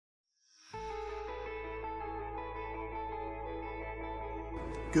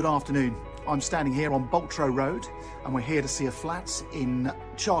Good afternoon. I'm standing here on Boltro Road and we're here to see a flat in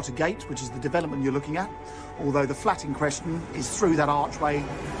Chartergate, which is the development you're looking at, although the flat in question is through that archway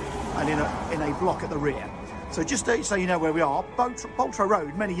and in a block at the rear. So just so you know where we are, Boltro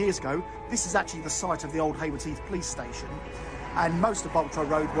Road, many years ago, this is actually the site of the old Haywards Heath police station, and most of Boltro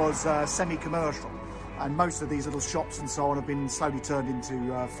Road was semi-commercial, and most of these little shops and so on have been slowly turned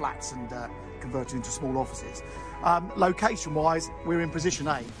into flats and converted into small offices. Location-wise, we're in position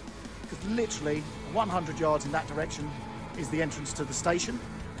A, because literally 100 yards in that direction is the entrance to the station.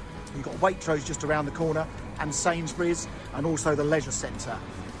 You've got Waitrose just around the corner, and Sainsbury's, and also the leisure centre.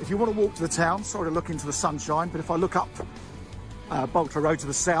 If you want to walk to the town, sorry to look into the sunshine, but if I look up Boltro Road to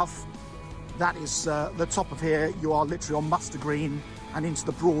the south, that is the top of here. You are literally on Muster Green and into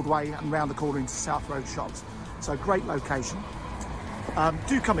the Broadway and round the corner into South Road shops. So great location.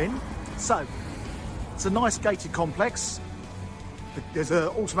 Do come in. So it's a nice gated complex. There's an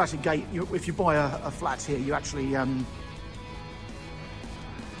automatic gate. If you buy a flat here, you actually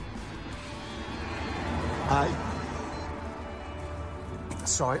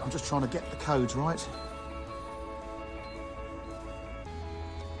sorry, I'm just trying to get the codes right.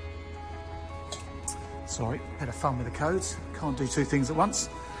 Sorry, bit of fun with the codes. Can't do two things at once.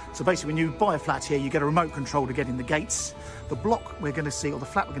 So basically, when you buy a flat here, you get a remote control to get in the gates. The block we're going to see, or the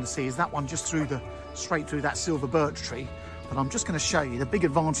flat we're going to see, is that one just straight through that silver birch tree. But I'm just going to show you the big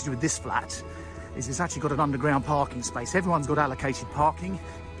advantage with this flat is it's actually got an underground parking space. Everyone's got allocated parking,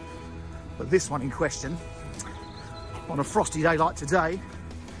 but this one in question, on a frosty day like today,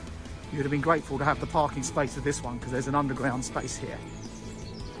 you'd have been grateful to have the parking space of this one because there's an underground space here.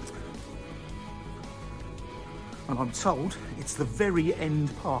 And I'm told it's the very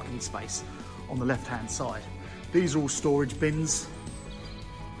end parking space on the left-hand side. These are all storage bins,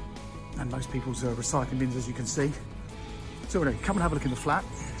 and most people's recycling bins, as you can see. So anyway, come and have a look in the flat.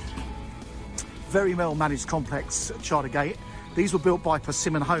 Very well managed complex, Chartergate. These were built by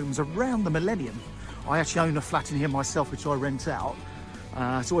Persimmon Homes around the millennium. I actually own a flat in here myself, which I rent out.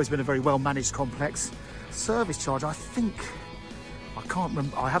 It's always been a very well managed complex. Service charge, I think, I can't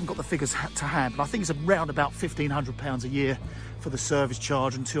remember, I haven't got the figures to hand, but I think it's around about £1,500 a year for the service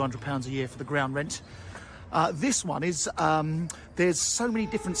charge and £200 a year for the ground rent. This one is, there's so many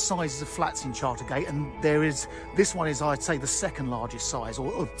different sizes of flats in Chartergate, and this one is, I'd say, the second largest size,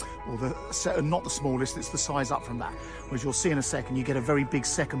 or not the smallest, it's the size up from that. Whereas you'll see in a second, you get a very big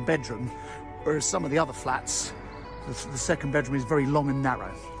second bedroom, whereas some of the other flats, the second bedroom is very long and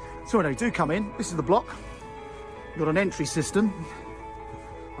narrow. So anyway, do come in. This is the block. You've got an entry system.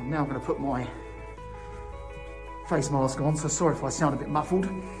 I'm now going to put my face mask on, so sorry if I sound a bit muffled.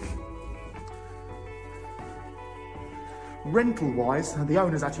 Rental-wise, the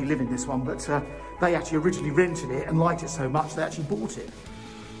owners actually live in this one, but they actually originally rented it and liked it so much they actually bought it.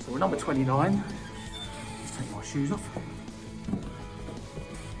 So we're number 29. Let's take my shoes off.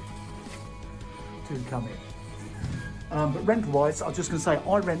 Do come in. But rental-wise, I was just going to say,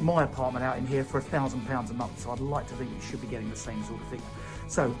 I rent my apartment out in here for £1,000 a month, so I'd like to think you should be getting the same sort of thing.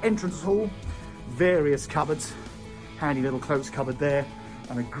 So, entrance hall, various cupboards, handy little cloaks cupboard there,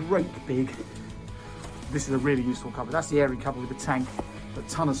 and a great big, this is a really useful cupboard. That's the airy cupboard with the tank, a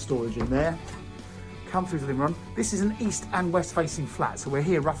ton of storage in there. Come through the living room. This is an east and west facing flat, so we're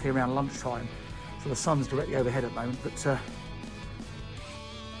here roughly around lunchtime, so the sun's directly overhead at the moment, but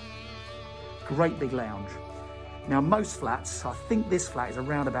great big lounge. Now, most flats, I think this flat is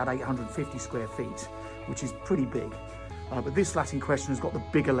around about 850 square feet, which is pretty big. But this flat in question has got the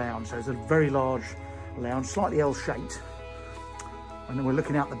bigger lounge. So it's a very large lounge, slightly L-shaped. And then we're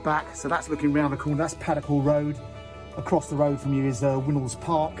looking out the back. So that's looking round the corner. That's Paddock Hall Road. Across the road from you is Winnells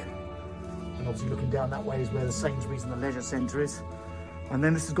Park. And obviously looking down that way is where the Sainsbury's and the leisure centre is. And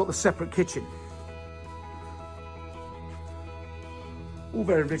then this has got the separate kitchen. All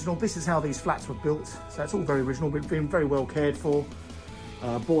very original. This is how these flats were built, so it's all very original. We've been very well cared for.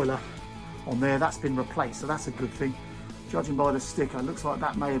 Boiler on there, that's been replaced, so that's a good thing. Judging by the sticker, it looks like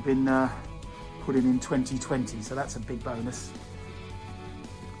that may have been put in 2020, so that's a big bonus.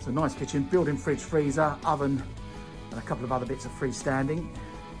 It's a nice kitchen, built-in fridge, freezer, oven, and a couple of other bits of freestanding.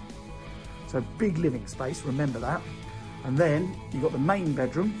 So big living space, remember that. And then you've got the main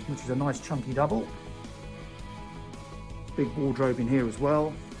bedroom, which is a nice chunky double. Big wardrobe in here as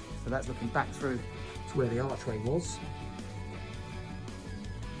well, so that's looking back through to where the archway was.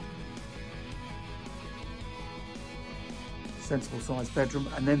 Sensible sized bedroom,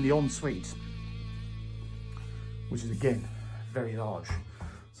 and then the ensuite, which is again very large.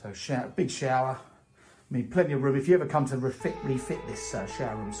 So big shower, I mean plenty of room. If you ever come to refit this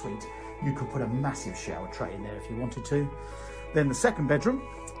shower room suite, you could put a massive shower tray in there if you wanted to. Then the second bedroom,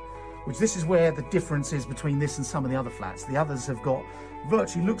 which this is where the difference is between this and some of the other flats. The others have got,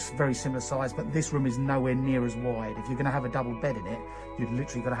 virtually looks very similar size, but this room is nowhere near as wide. If you're going to have a double bed in it, you'd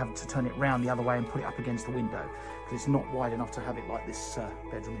literally got to have to turn it round the other way and put it up against the window, because it's not wide enough to have it like this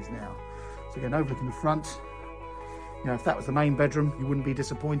bedroom is now. So again, overlooking the front. You know, if that was the main bedroom, you wouldn't be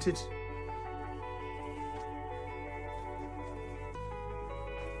disappointed.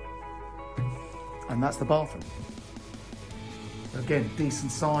 And that's the bathroom. Again,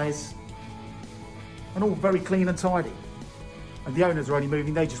 decent size, and all very clean and tidy. And the owners are only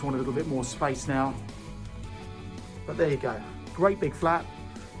moving, they just want a little bit more space now. But there you go, great big flat.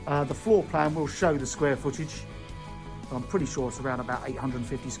 The floor plan will show the square footage. I'm pretty sure it's around about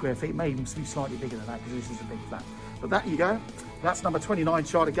 850 square feet, maybe even be slightly bigger than that because this is a big flat. But there you go, that's number 29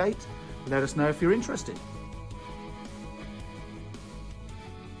 Chartergate. Let us know if you're interested.